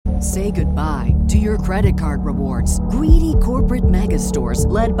Say goodbye to your credit card rewards. Greedy corporate mega stores,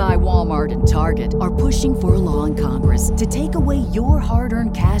 led by Walmart and Target, are pushing for a law in Congress to take away your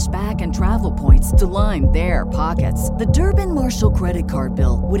hard-earned cash back and travel points to line their pockets. The Durbin-Marshall credit card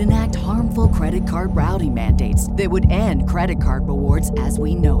bill would enact harmful credit card routing mandates that would end credit card rewards as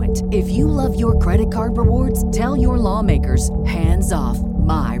we know it. If you love your credit card rewards, tell your lawmakers, hands off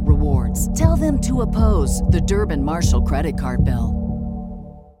my rewards. Tell them to oppose the Durbin-Marshall credit card bill.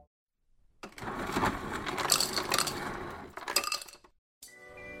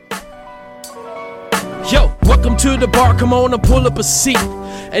 Yo, welcome to the bar, come on and pull up a seat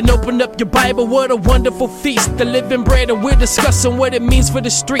and open up your Bible, what a wonderful feast. The living bread, and we're discussing what it means for the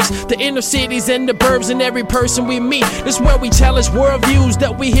streets, the inner cities and the burbs, and every person we meet. This is where we challenge worldviews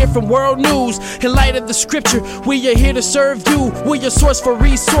that we hear from world news. In light of the scripture, we are here to serve you. We're your source for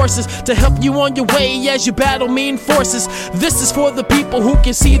resources to help you on your way as you battle mean forces. This is for the people who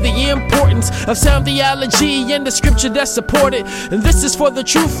can see the importance of sound theology and the scripture that support it. And this is for the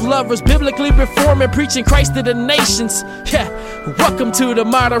truth lovers, biblically reforming, preaching Christ to the nations. Yeah, welcome to the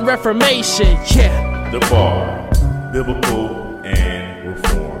modern Reformation. Yeah, The Bar, biblical and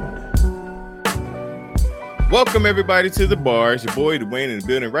reformed. Welcome everybody to The Bar. It's your boy Dwayne in the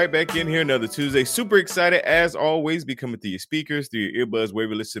building, right back in here another Tuesday. Super excited as always. Be coming through your speakers, through your earbuds,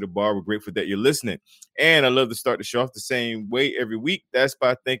 wherever you listen to The Bar. We're grateful that you're listening, and I love to start the show off the same way every week. That's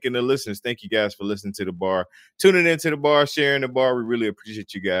by thanking the listeners. Thank you guys for listening to The Bar, tuning into The Bar, sharing The Bar. We really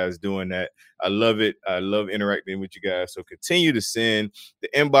appreciate you guys doing that. I love it. I love interacting with you guys. So continue to send the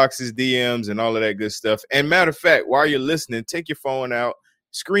inboxes, DMs, and all of that good stuff. And matter of fact, while you're listening, take your phone out,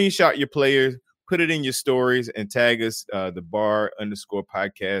 screenshot your players, put it in your stories, and tag us, the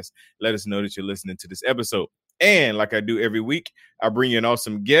bar_podcast. Let us know that you're listening to this episode. And like I do every week, I bring you an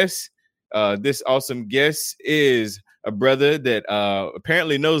awesome guest. This awesome guest is a brother that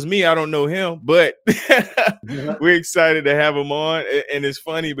apparently knows me. I don't know him, but we're excited to have him on. And it's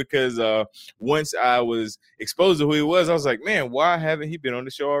funny because once I was exposed to who he was, I was like, man, why haven't he been on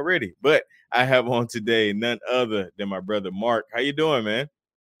the show already? But I have on today none other than my brother, Mark. How you doing, man?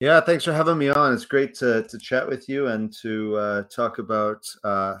 Yeah, thanks for having me on. It's great to chat with you and to talk about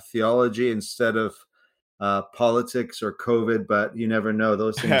theology instead of politics or COVID, but you never know.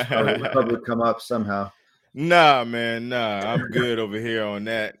 Those things probably come up somehow. Nah, man, nah. I'm good over here on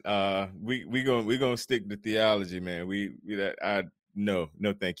that. We gonna stick to theology, man. No,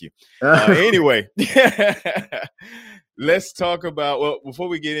 thank you. Anyway, let's talk about, well, before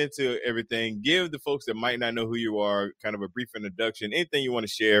we get into everything, give the folks that might not know who you are kind of a brief introduction. Anything you want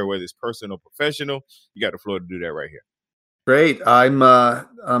to share, whether it's personal or professional, you got the floor to do that right here. Great. I'm a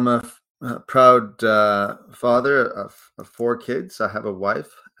proud father of 4 kids. I have a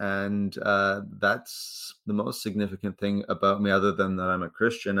wife, and that's the most significant thing about me, other than that I'm a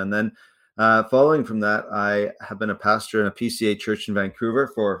Christian. And then following from that, I have been a pastor in a PCA church in Vancouver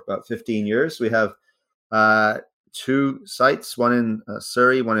for about 15 years. We have 2 sites, one in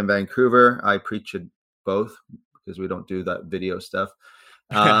Surrey, one in Vancouver. I preach at both because we don't do that video stuff.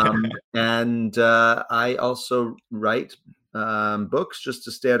 And I also write books just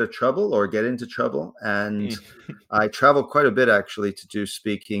to stay out of trouble or get into trouble. And I travel quite a bit, actually, to do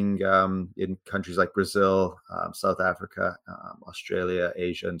speaking in countries like Brazil, South Africa, Australia,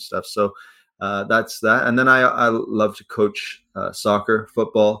 Asia, and stuff. So that's that. And then I love to coach soccer,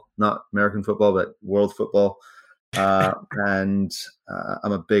 football, not American football, but world football. And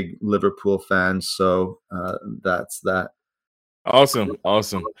I'm a big Liverpool fan. So that's that. Awesome.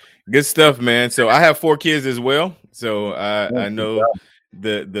 Good stuff, man. So I have 4 kids as well. So I know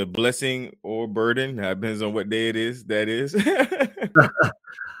the blessing or burden, depends on what day it is, that is.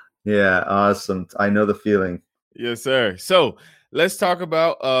 Yeah, awesome. I know the feeling. Yes, sir. So let's talk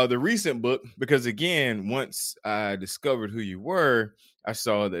about the recent book, because again, once I discovered who you were, I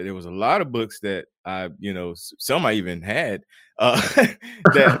saw that there was a lot of books that some I even had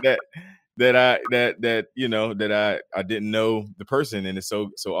that I didn't know the person, and it's so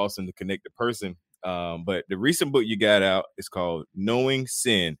awesome to connect the person. But the recent book you got out is called Knowing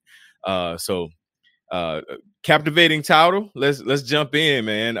Sin. Captivating title. Let's jump in,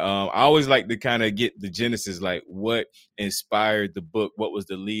 man. I always like to kind of get the genesis, like what inspired the book, what was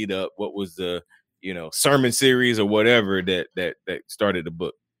the lead up, what was the sermon series or whatever that started the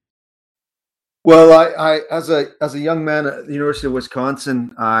book. Well, I as a young man at the University of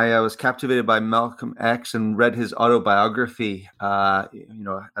Wisconsin, I was captivated by Malcolm X and read his autobiography,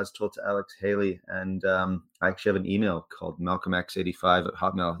 as told to Alex Haley. And I actually have an email called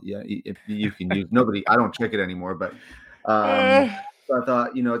malcolmx85@hotmail. Yeah, if you can use nobody. I don't check it anymore, but so I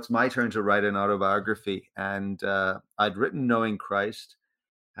thought, it's my turn to write an autobiography. And I'd written Knowing Christ,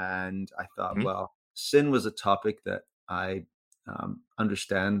 And I thought, Mhm. well, sin was a topic that I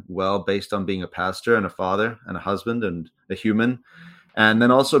understand well based on being a pastor and a father and a husband and a human. And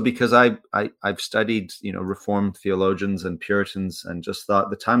then also because I've studied, Reformed theologians and Puritans, and just thought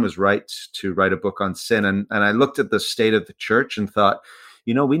the time was right to write a book on sin. And I looked at the state of the church and thought,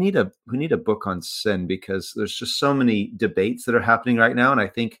 we need a book on sin, because there's just so many debates that are happening right now. And I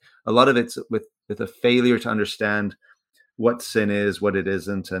think a lot of it's with a failure to understand what sin is, what it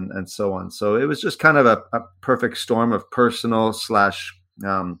isn't, and so on. So it was just kind of a perfect storm of personal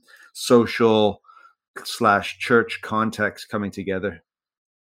 / social / church context coming together.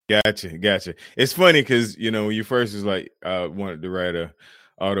 Gotcha. It's funny because when you first was like wanted to write a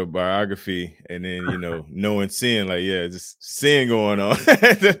autobiography, and then knowing sin, like just sin going on.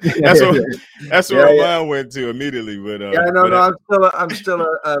 That's what Yeah, my mind went to immediately. But I'm still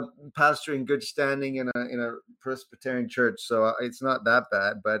a pastor in good standing in a Presbyterian church, so it's not that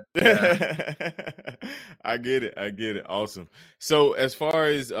bad. But I get it. Awesome. So as far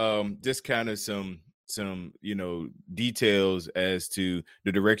as just kind of some details as to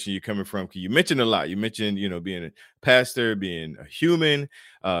the direction you're coming from, because you mentioned a lot. You mentioned being a pastor, being a human,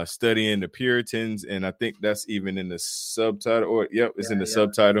 studying the Puritans, and I think that's even in the subtitle. Or it's in the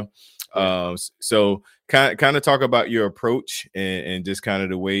subtitle. So kind of talk about your approach and just kind of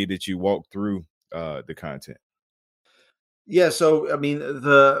the way that you walk through the content. Yeah, so I mean,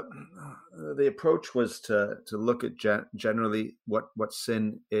 the approach was to look at generally what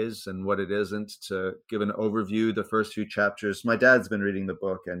sin is and what it isn't, to give an overview. The first few chapters, my dad's been reading the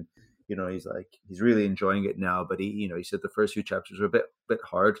book, and he's really enjoying it now. But he said the first few chapters were a bit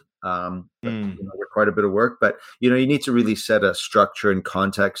hard, but were quite a bit of work. But you need to really set a structure and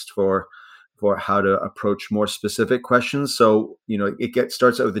context for how to approach more specific questions. So it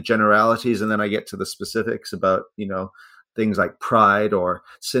starts out with the generalities, and then I get to the specifics about things like pride or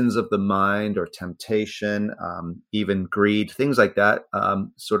sins of the mind or temptation, even greed, things like that,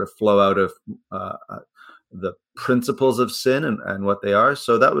 sort of flow out of the principles of sin and what they are.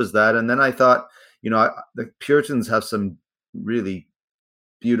 So that was that. And then I thought, the Puritans have some really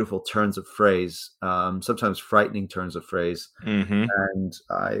beautiful turns of phrase, sometimes frightening turns of phrase. Mm-hmm. And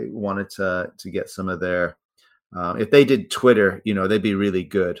I wanted to get some of their, if they did Twitter, they'd be really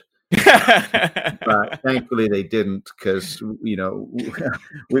good. But thankfully they didn't, because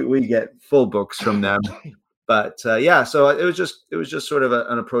we get full books from them. But so it was just sort of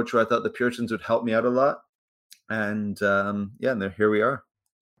an approach where I thought the Puritans would help me out a lot. And and here we are.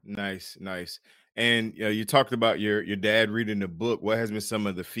 Nice. And you talked about your dad reading the book. What has been some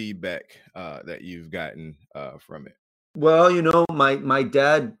of the feedback that you've gotten from it? Well, my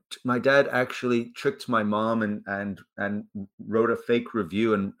dad actually tricked my mom and wrote a fake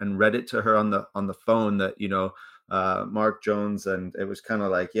review and read it to her on the phone, that Mark Jones, and it was kind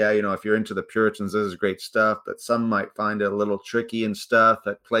of like, if you're into the Puritans, this is great stuff, but some might find it a little tricky and stuff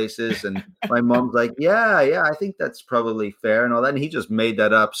at places. And my mom's like, yeah, I think that's probably fair and all that. And he just made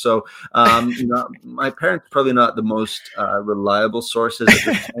that up. So my parents probably not the most reliable sources at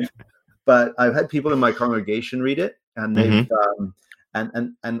this point, but I've had people in my congregation read it. And they've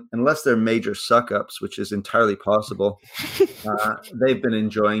and unless they're major suck ups, which is entirely possible, they've been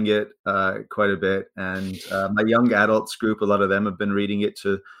enjoying it quite a bit. And my young adults group, a lot of them have been reading it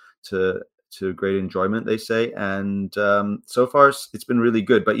to great enjoyment, they say. And so far it's been really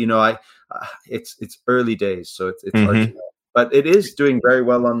good. But it's early days, so it's hard to know. But it is doing very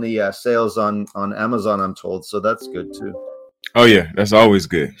well on the sales on Amazon, I'm told. So that's good too. Oh yeah, that's always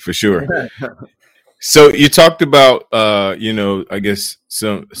good for sure. So you talked about, I guess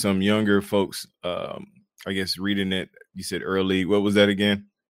some younger folks, I guess reading it. You said early. What was that again?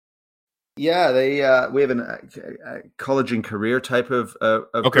 Yeah, we have a college and career type of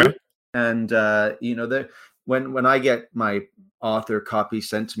okay. Group. And when I get my author copy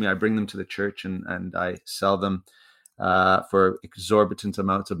sent to me, I bring them to the church and I sell them for exorbitant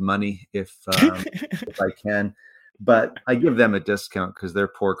amounts of money if I can. But I give them a discount because they're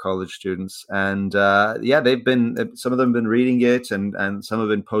poor college students. And they've been, some of them have been reading it, and some have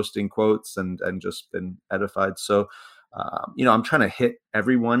been posting quotes and just been edified. So, I'm trying to hit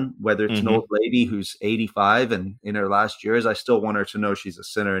everyone, whether it's an old lady who's 85 and in her last years, I still want her to know she's a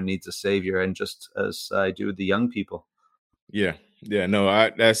sinner and needs a savior. And just as I do with the young people. Yeah.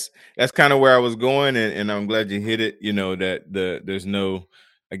 No, that's kind of where I was going. And I'm glad you hit it, that there's no,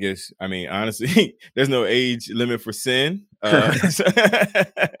 I guess, I mean, honestly, there's no age limit for sin. Is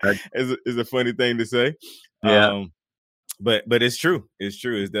a funny thing to say. Yeah. But it's true. It's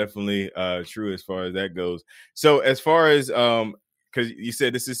true. It's definitely true as far as that goes. So as far as because you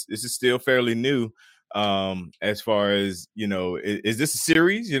said this is still fairly new. As far as, is this a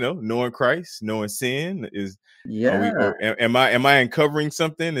series, knowing Christ, knowing sin? Am I uncovering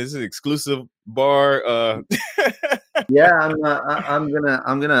something? Is it exclusive bar? Yeah, I'm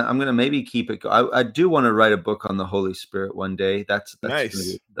gonna maybe keep it. I do want to write a book on the Holy Spirit one day. That's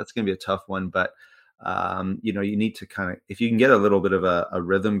nice. That's gonna be a tough one, but you need to kind of, if you can get a little bit of a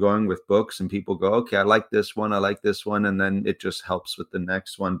rhythm going with books, and people go, okay, I like this one, and then it just helps with the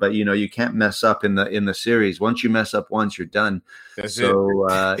next one. But you can't mess up in the series. Once you mess up once, you're done. That's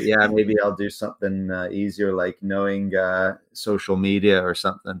so yeah, maybe I'll do something easier, like knowing social media or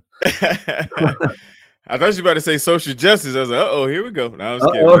something. I thought you were about to say social justice. I was like, oh, here we go. No, I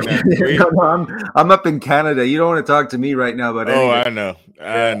was kidding. No, I'm up in Canada. You don't want to talk to me right now, but I know.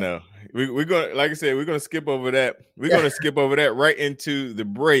 I know. We're going, like I said, we're going to skip over that. We're going to skip over that right into the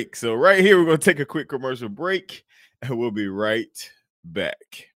break. So right here, we're going to take a quick commercial break, and we'll be right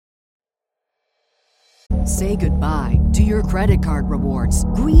back. Say goodbye to your credit card rewards.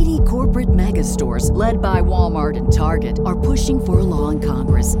 Greedy corporate mega stores, led by Walmart and Target, are pushing for a law in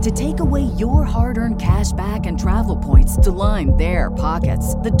Congress to take away your hard-earned cash back and travel points to line their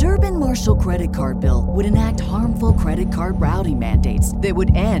pockets. The Durbin-Marshall credit card bill would enact harmful credit card routing mandates that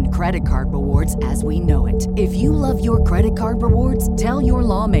would end credit card rewards as we know it. If you love your credit card rewards, tell your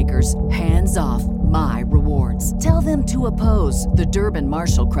lawmakers, hands off my rewards. Tell them to oppose the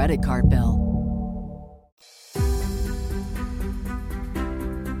Durbin-Marshall credit card bill.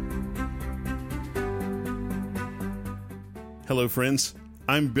 Hello, friends.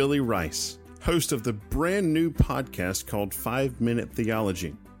 I'm Billy Rice, host of the brand new podcast called 5 Minute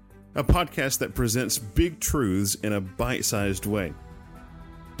Theology, a podcast that presents big truths in a bite-sized way.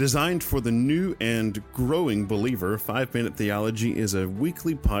 Designed for the new and growing believer, 5 Minute Theology is a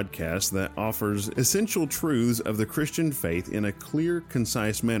weekly podcast that offers essential truths of the Christian faith in a clear,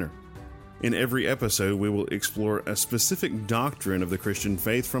 concise manner. In every episode, we will explore a specific doctrine of the Christian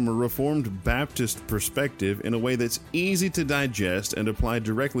faith from a Reformed Baptist perspective in a way that's easy to digest and apply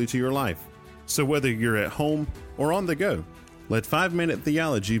directly to your life. So whether you're at home or on the go, let 5 Minute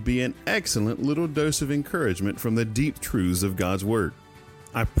Theology be an excellent little dose of encouragement from the deep truths of God's Word.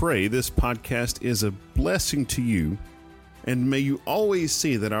 I pray this podcast is a blessing to you, and may you always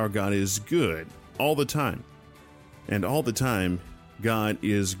see that our God is good all the time. And all the time, God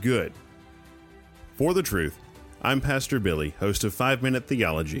is good. For the truth, I'm Pastor Billy, host of 5 Minute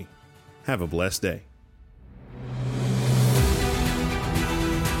Theology. Have a blessed day.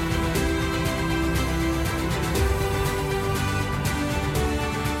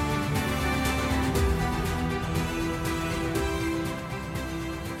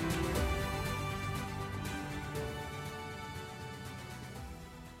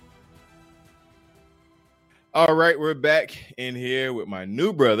 All right, we're back in here with my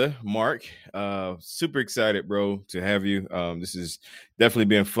new brother, Mark. Super excited, bro, to have you. This has definitely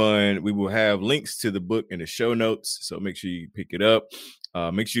been fun. We will have links to the book in the show notes, so make sure you pick it up.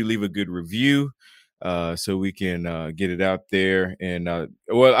 Make sure you leave a good review so we can get it out there. And,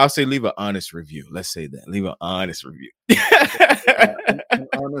 well, I'll say leave an honest review. Let's say that. Leave an honest review. An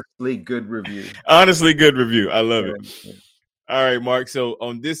honestly good review. Honestly good review. I love it. All right, Mark. So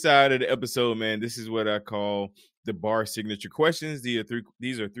on this side of the episode, man, this is what I call the bar signature questions.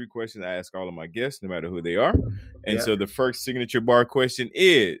 These are three questions I ask all of my guests, no matter who they are. And so the first signature bar question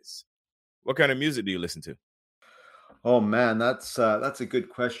is, what kind of music do you listen to? Oh man, that's a good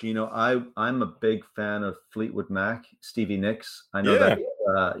question. You know, I'm a big fan of Fleetwood Mac, Stevie Nicks. I know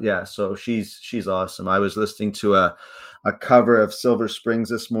that. So she's awesome. I was listening to a cover of Silver Springs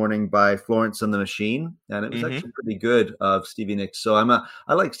this morning by Florence and the Machine, and it was actually pretty good of Stevie Nicks. So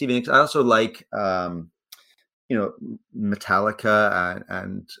I like Stevie Nicks. I also like Metallica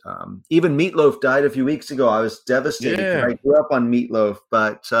and even Meatloaf died a few weeks ago. I was devastated. Yeah. I grew up on Meatloaf,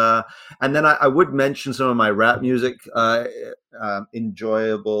 but and then I would mention some of my rap music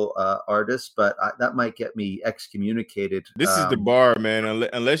enjoyable artists, but that might get me excommunicated. This is the bar, man.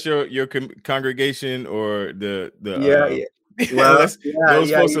 Unless your congregation or the Well,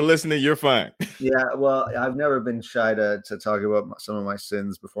 those folks are listening, you're fine. Yeah, well, I've never been shy to talk about some of my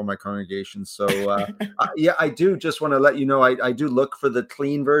sins before my congregation. So, I do just want to let you know, I do look for the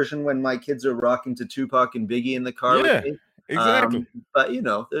clean version when my kids are rocking to Tupac and Biggie in the car with me. Exactly. But,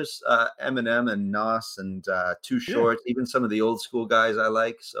 there's Eminem and Nas and Too Short, even some of the old school guys I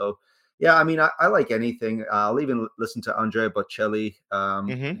like. So, yeah, I mean, I like anything. I'll even listen to Andrea Bocelli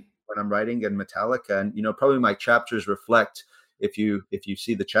when I'm writing, and Metallica, and probably my chapters reflect. If you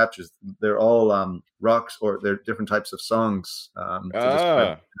see the chapters, they're all rocks, or they're different types of songs. I'm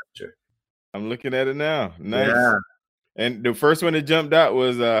looking at it now. Nice. Yeah. And the first one that jumped out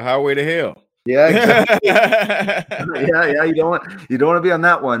was Highway to Hell. Yeah, exactly. yeah. You don't want to be on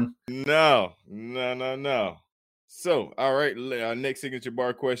that one. No. So, all right. Our next signature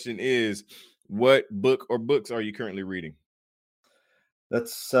bar question is: what book or books are you currently reading?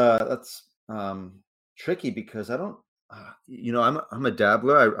 That's tricky because I don't. I'm a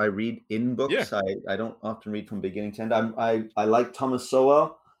dabbler. I read in books. Yeah. I don't often read from beginning to end. I like Thomas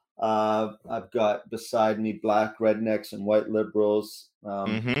Sowell. I've got beside me Black Rednecks and White Liberals.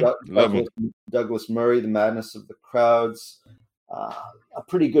 Douglas Murray, The Madness of the Crowds. A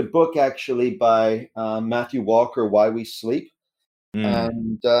pretty good book actually by Matthew Walker, Why We Sleep.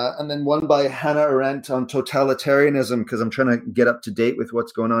 And then one by Hannah Arendt on totalitarianism, because I'm trying to get up to date with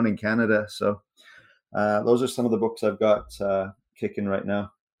what's going on in Canada. So those are some of the books I've got kicking right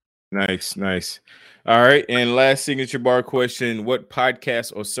now. Nice. All right. And last signature bar question: what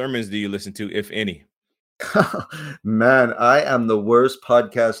podcasts or sermons do you listen to, if any? Man, I am the worst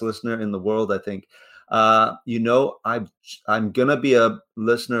podcast listener in the world, I think. I'm gonna be a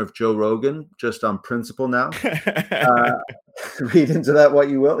listener of Joe Rogan just on principle now. Read into that what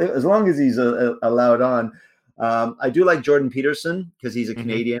you will, as long as he's allowed on. I do like Jordan Peterson because he's a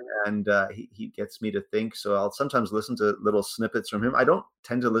Canadian and he gets me to think. So I'll sometimes listen to little snippets from him. I don't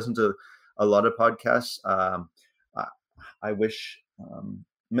tend to listen to a lot of podcasts. I wish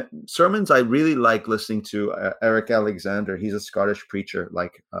sermons. I really like listening to Eric Alexander. He's a Scottish preacher,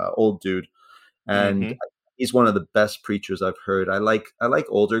 like old dude, and he's one of the best preachers I've heard. I like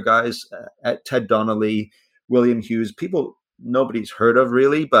older guys, Ted Donnelly, William Hughes, people nobody's heard of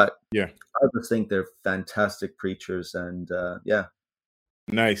really, but yeah, I just think they're fantastic preachers. And yeah.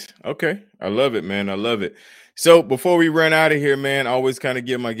 Nice. Okay. I love it, man. I love it. So before we run out of here, man, I always kind of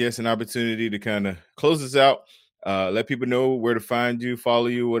give my guests an opportunity to kind of close us out. Let people know where to find you, follow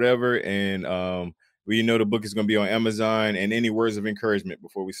you, whatever. And the book is going to be on Amazon, and any words of encouragement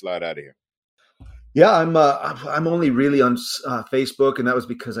before we slide out of here. Yeah, I'm only really on Facebook, and that was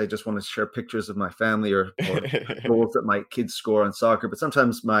because I just want to share pictures of my family or goals that my kids score on soccer. But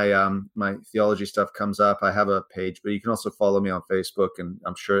sometimes my my theology stuff comes up. I have a page, but you can also follow me on Facebook, and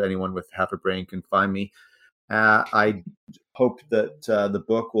I'm sure anyone with half a brain can find me. I hope that the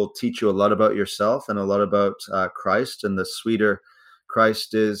book will teach you a lot about yourself and a lot about Christ, and the sweeter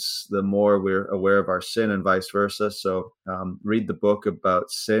Christ is, the more we're aware of our sin, and vice versa. So read the book about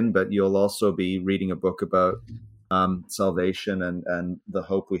sin, but you'll also be reading a book about salvation and the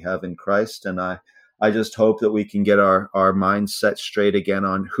hope we have in Christ. And I just hope that we can get our minds set straight again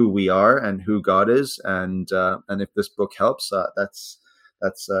on who we are and who God is. And if this book helps, that's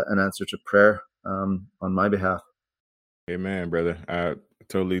an answer to prayer on my behalf. Amen, brother. I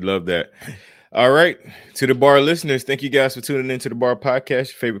totally love that. All right. To the Bar listeners, thank you guys for tuning into the Bar Podcast,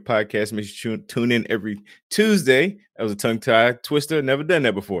 your favorite podcast. Make sure you tune in every Tuesday. That was a tongue-tie twister. Never done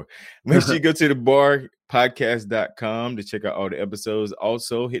that before. Make sure you go to thebarpodcast.com to check out all the episodes.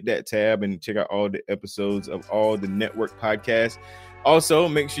 Also, hit that tab and check out all the episodes of all the network podcasts. Also,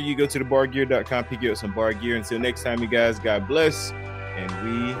 make sure you go to thebargear.com, pick you up some bar gear. Until next time, you guys, God bless, and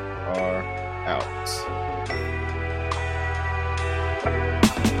we are out.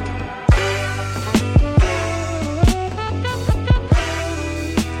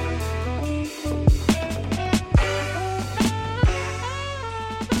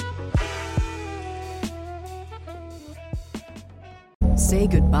 Say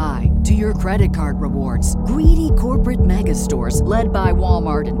goodbye to your credit card rewards. Greedy corporate mega stores, led by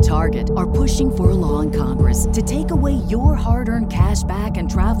Walmart and Target, are pushing for a law in Congress to take away your hard-earned cash back and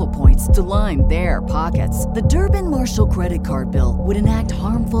travel points to line their pockets. The Durbin-Marshall credit card bill would enact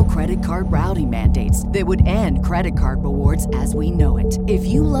harmful credit card routing mandates that would end credit card rewards as we know it. If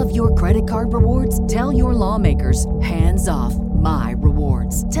you love your credit card rewards, tell your lawmakers, hands off my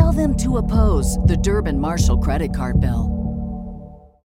rewards. Tell them to oppose the Durbin-Marshall credit card bill.